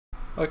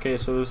Okay,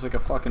 so there's like a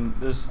fucking,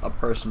 there's a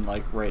person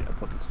like right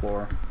above the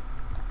floor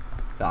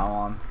that I'm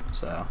on,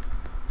 so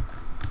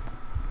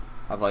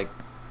I have like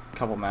a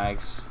couple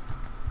mags.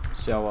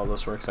 See how well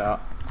this works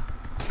out.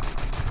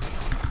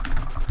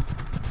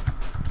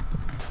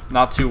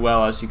 Not too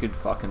well, as you could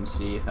fucking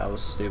see. That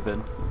was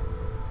stupid.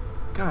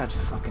 God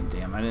fucking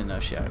damn, I didn't know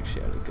she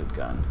actually had a good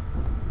gun.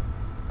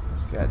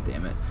 God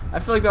damn it. I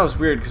feel like that was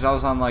weird because I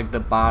was on like the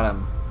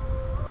bottom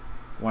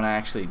when I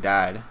actually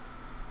died.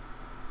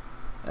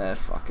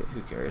 Fuck it,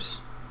 who cares?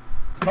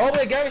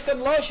 Colby, get me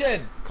some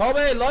lotion!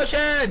 Colby,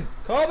 lotion!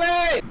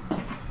 Colby!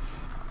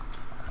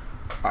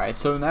 Alright,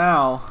 so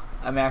now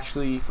I'm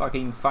actually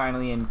fucking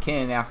finally in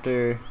kin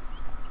after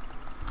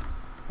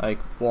like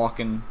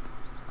walking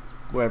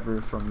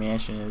wherever from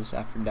mansion is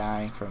after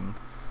dying from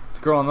the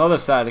girl on the other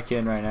side of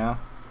kin right now.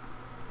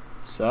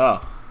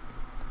 So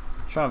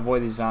trying to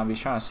avoid these zombies,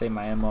 trying to save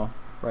my ammo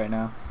right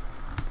now.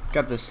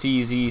 Got the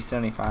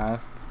CZ75.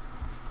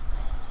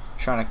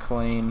 Trying to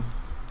claim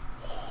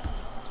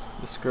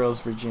this girl's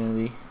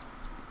virginity,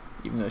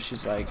 even though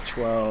she's like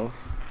 12.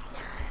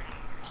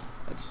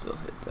 I'd still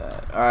hit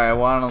that. Alright,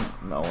 well, I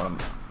don't know what I'm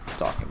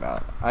talking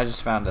about. I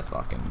just found a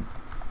fucking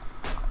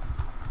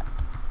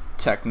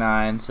Tech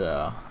 9,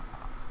 so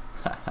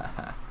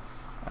I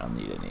don't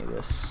need any of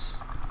this.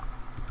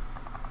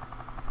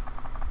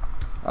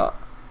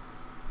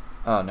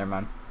 Oh, never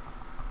mind.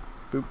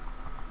 Boop,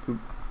 boop, boop.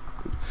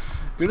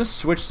 I'm gonna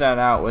switch that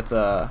out with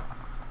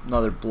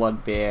another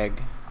blood bag,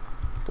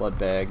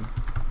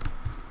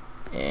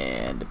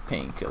 and a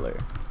painkiller.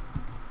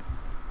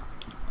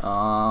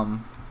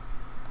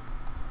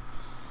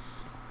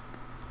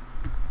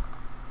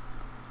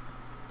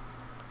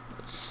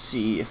 Let's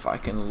see if I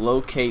can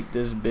locate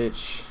this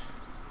bitch.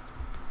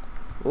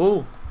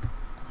 Oh,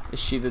 is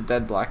she the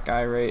dead black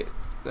guy right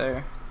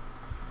there?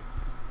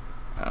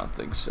 I don't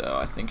think so.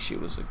 I think she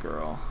was a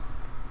girl.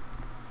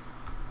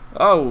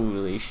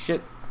 Holy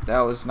shit, that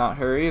was not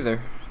her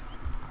either.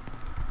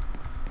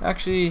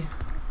 Actually,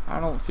 I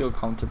don't feel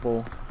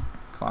comfortable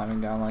climbing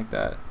down like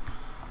that.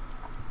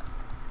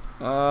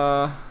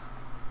 There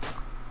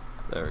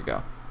we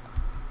go.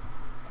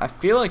 I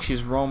feel like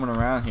she's roaming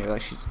around here,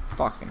 like she's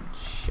fucking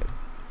shit.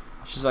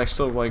 She's like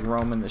still like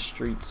roaming the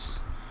streets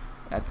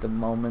at the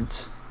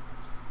moment.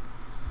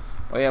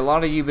 Oh yeah, a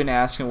lot of you been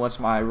asking what's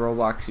my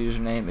Roblox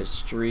username.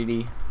 It's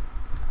Streety.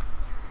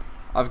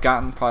 I've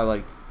gotten probably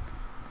like,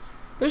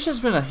 there's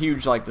just been a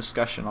huge like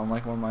discussion on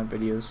like one of my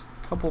videos.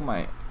 A couple of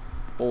my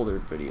older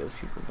videos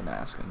people have been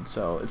asking.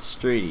 So it's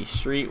Streety.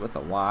 Street with a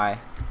Y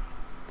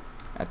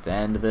at the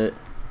end of it,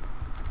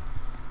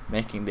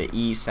 making the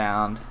E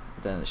sound.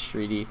 Then the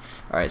Streety.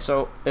 Alright,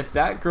 so if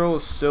that girl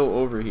is still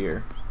over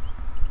here,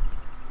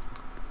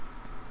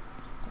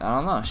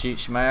 I don't know. She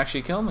might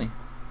actually kill me.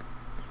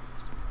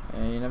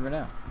 And you never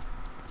know.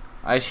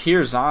 I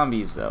hear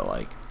zombies though.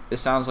 Like, it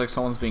sounds like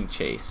someone's being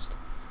chased.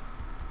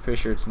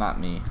 Pretty sure it's not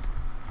me.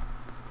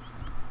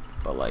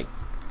 But like,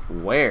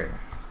 where?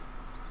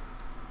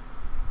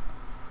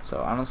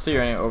 So I don't see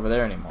her over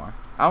there anymore.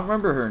 I don't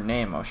remember her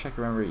name. I wish I could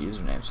remember her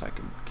username so I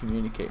could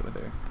communicate with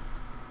her.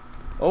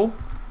 Oh,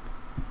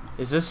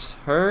 is this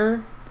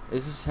her?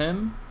 Is this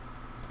him?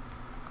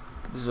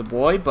 This is a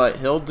boy, but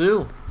he'll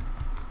do.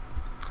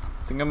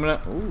 I think I'm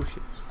gonna. Oh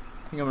shit!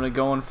 I think I'm gonna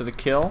go in for the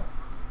kill.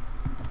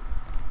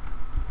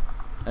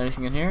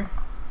 Anything in here?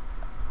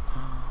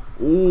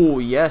 Oh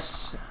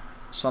yes,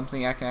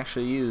 something I can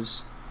actually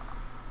use.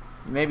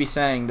 You may be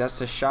saying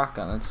that's a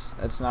shotgun.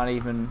 That's not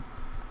even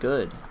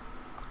good.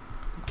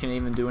 You can't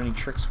even do any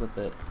tricks with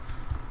it.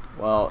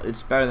 Well,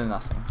 it's better than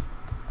nothing.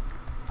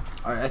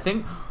 All right, I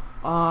think.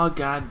 Oh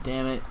god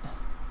damn it!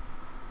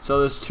 So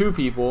there's two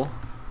people.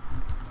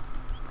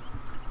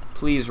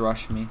 Please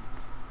rush me.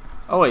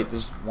 Oh wait,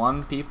 there's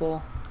one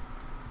people.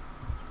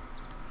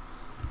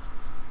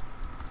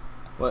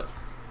 What?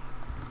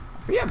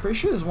 Yeah, I'm pretty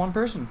sure there's one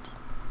person.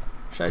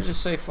 Should I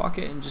just say fuck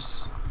it and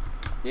just...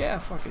 Yeah,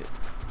 fuck it.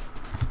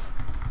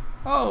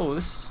 Oh,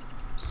 this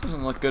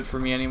doesn't look good for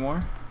me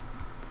anymore.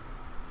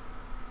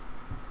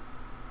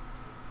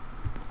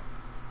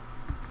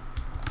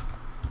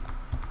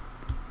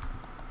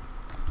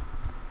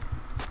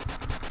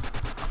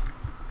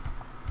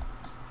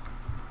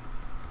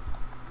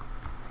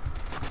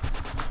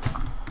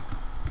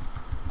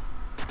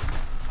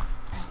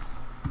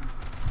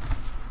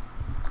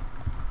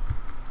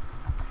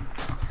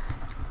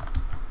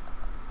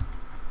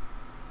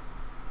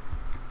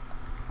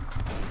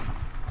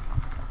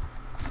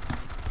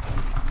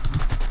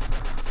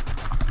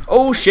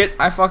 Oh shit,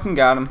 I fucking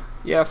got him.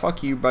 Yeah,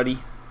 fuck you, buddy.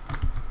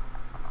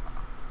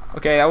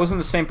 Okay, that wasn't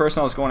the same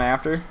person I was going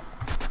after.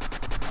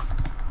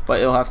 But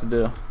it'll have to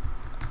do.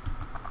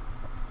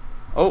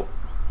 Oh.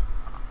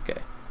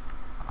 Okay.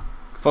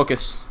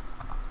 Focus.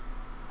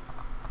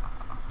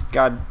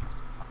 God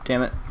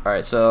damn it.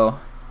 Alright, so.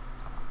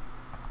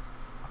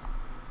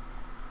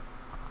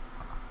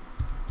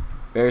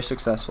 Very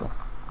successful.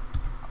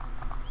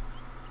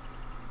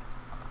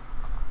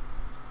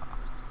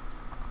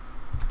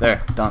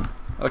 There, done.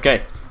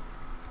 Okay.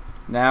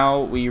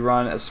 Now we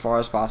run as far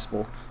as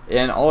possible.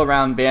 And all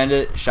around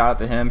bandit, shout out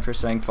to him for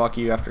saying fuck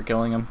you after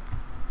killing him.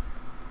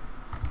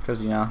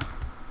 Because, you know,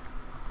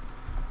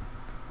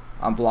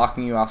 I'm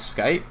blocking you off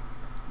Skype.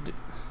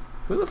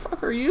 Who the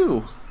fuck are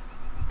you?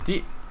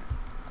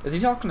 Is he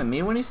talking to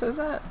me when he says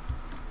that?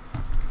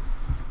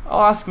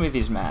 I'll ask him if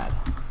he's mad.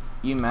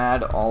 You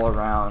mad all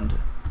around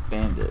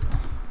bandit.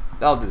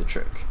 That'll do the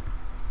trick.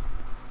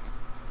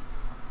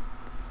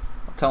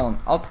 I'll tell him.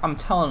 I'm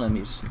telling him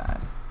he's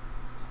mad.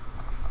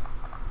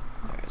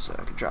 Alright, so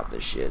I can drop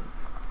this shit.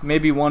 You may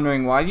be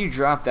wondering, why do you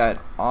drop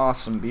that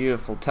awesome,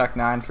 beautiful Tech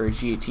 9 for a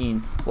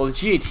G18? Well, the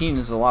G18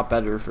 is a lot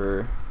better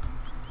for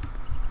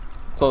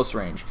close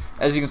range.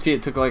 As you can see,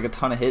 it took like a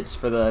ton of hits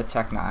for the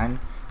Tech 9.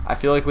 I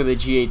feel like with the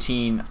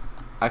G18,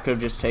 I could have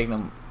just taken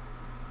him,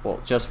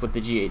 well, just with the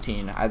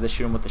G18. I had to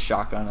shoot him with the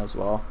shotgun as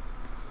well.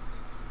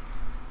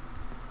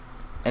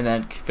 And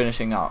then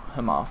finishing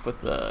him off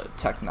with the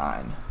Tech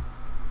 9.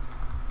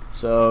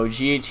 So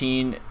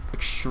G18,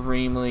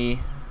 extremely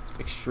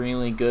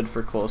good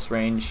for close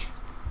range.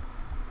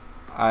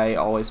 I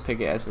always pick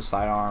it as the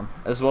sidearm,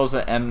 as well as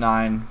the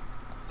M9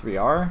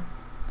 3R,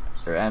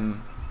 or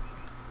M9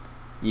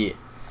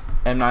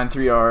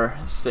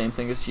 3R, same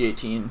thing as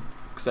G18,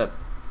 except,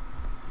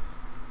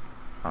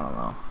 I don't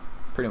know,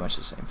 pretty much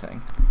the same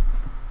thing.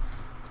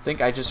 I think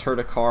I just heard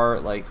a car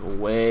like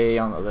way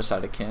on the other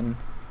side of Kin,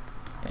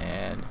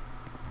 and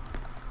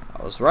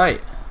I was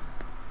right.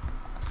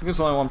 I think there's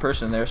only one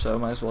person there, so I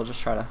might as well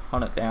just try to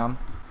hunt it down.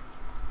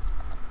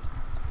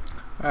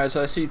 Alright,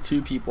 so I see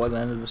 2 people at the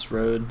end of this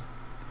road.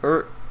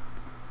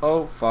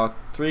 Oh fuck,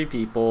 3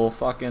 people.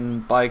 Fucking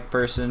bike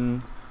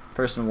person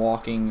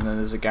walking, and then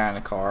there's a guy in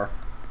a car.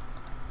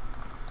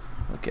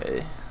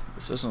 Okay,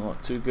 this doesn't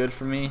look too good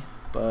for me,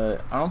 but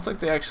I don't think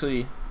they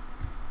actually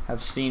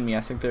have seen me. I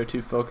think they're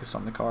too focused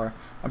on the car.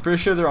 I'm pretty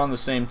sure they're on the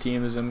same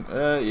team as him.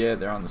 Yeah,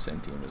 they're on the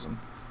same team as him.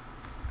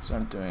 So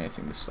I'm not doing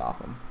anything to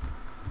stop them.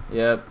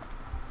 Yep.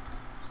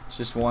 It's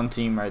just one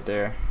team right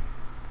there.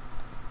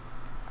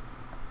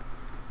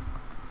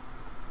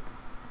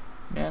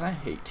 Man, I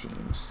hate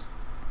teams.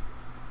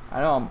 I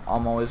know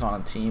I'm always on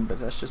a team, but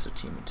that's just a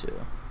team of 2.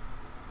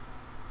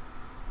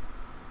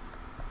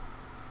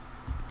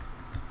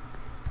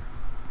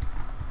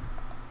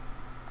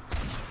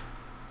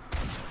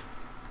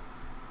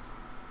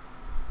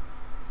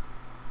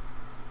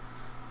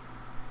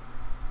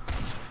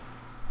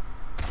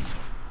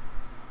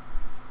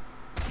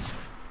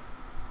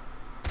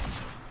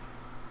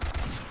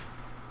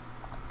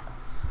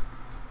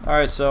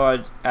 Alright, so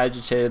I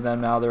agitated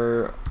them. Now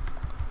they're...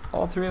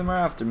 all 3 of them are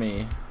after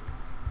me.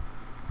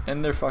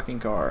 In their fucking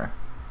car.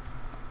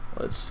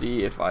 Let's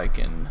see if I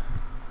can...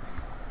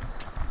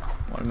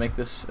 want to make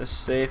this as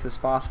safe as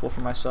possible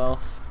for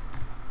myself.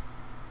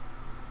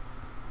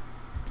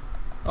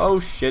 Oh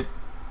shit.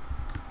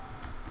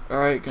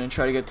 Alright, gonna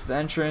try to get to the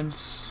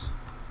entrance.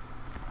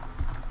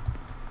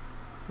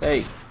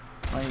 Hey,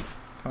 why you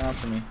come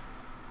after me?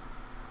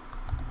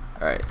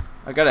 Alright,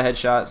 I got a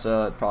headshot,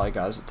 so it probably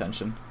got his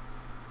attention.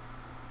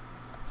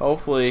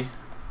 Hopefully.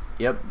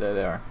 Yep, there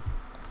they are.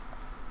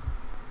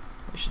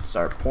 They should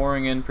start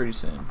pouring in pretty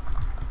soon.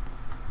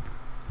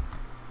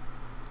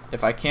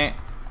 If I can't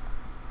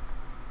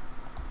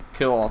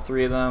kill all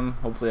 3 of them,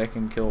 hopefully I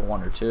can kill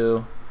 1 or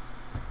 2.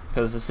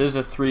 Because this is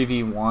a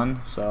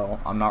 3v1, so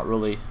I'm not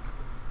really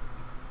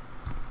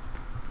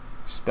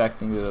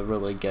expecting to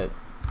really get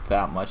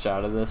that much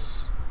out of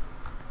this.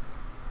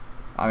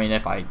 I mean,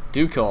 if I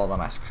do kill all of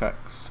them, I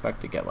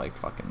expect to get like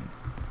fucking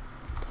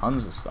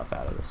tons of stuff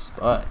out of this.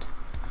 But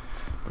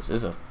this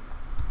is a...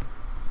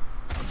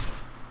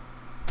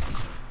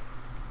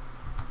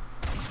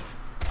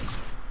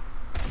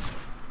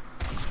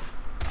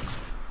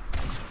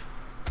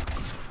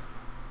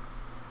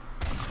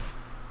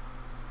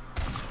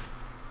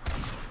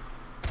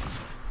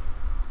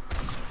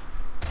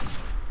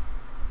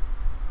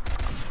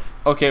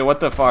 Okay, what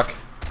the fuck?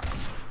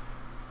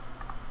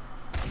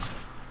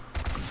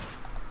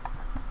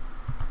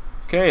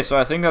 Okay, so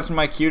I think that's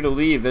my cue to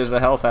leave. There's a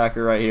health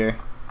hacker right here.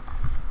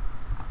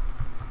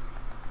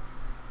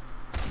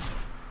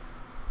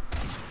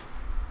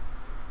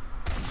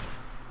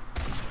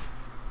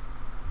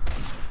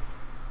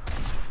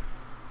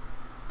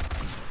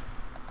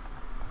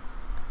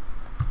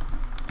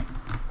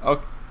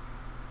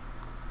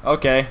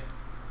 Okay.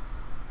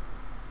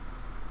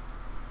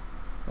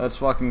 That's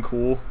fucking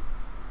cool.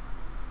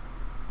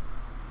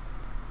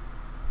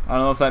 I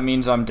don't know if that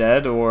means I'm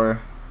dead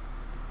or...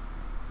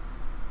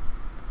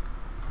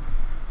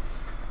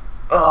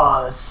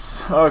 Oh,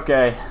 that's...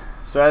 Okay.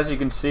 So as you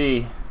can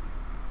see,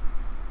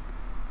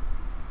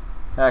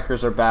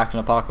 hackers are back in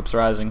Apocalypse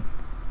Rising.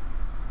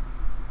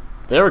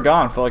 They were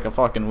gone for like a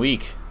fucking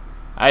week.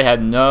 I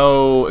had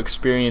no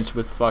experience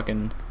with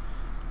fucking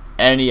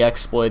any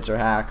exploits or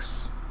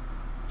hacks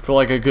for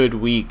like a good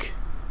week.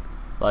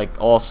 Like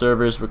all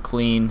servers were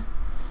clean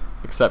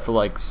except for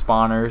like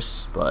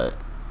spawners, but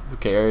who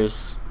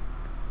cares?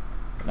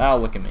 Now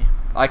look at me.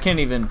 I can't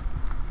even...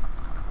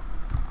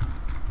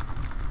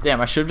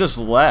 Damn, I should have just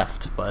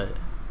left, but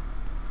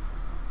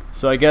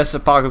So I guess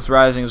Apocalypse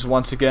Rising is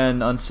once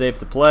again unsafe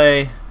to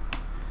play,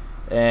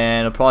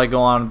 and it'll probably go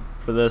on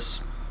for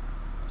this.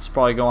 It's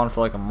probably go on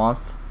for like a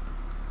month.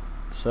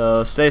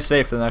 So stay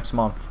safe for the next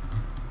month.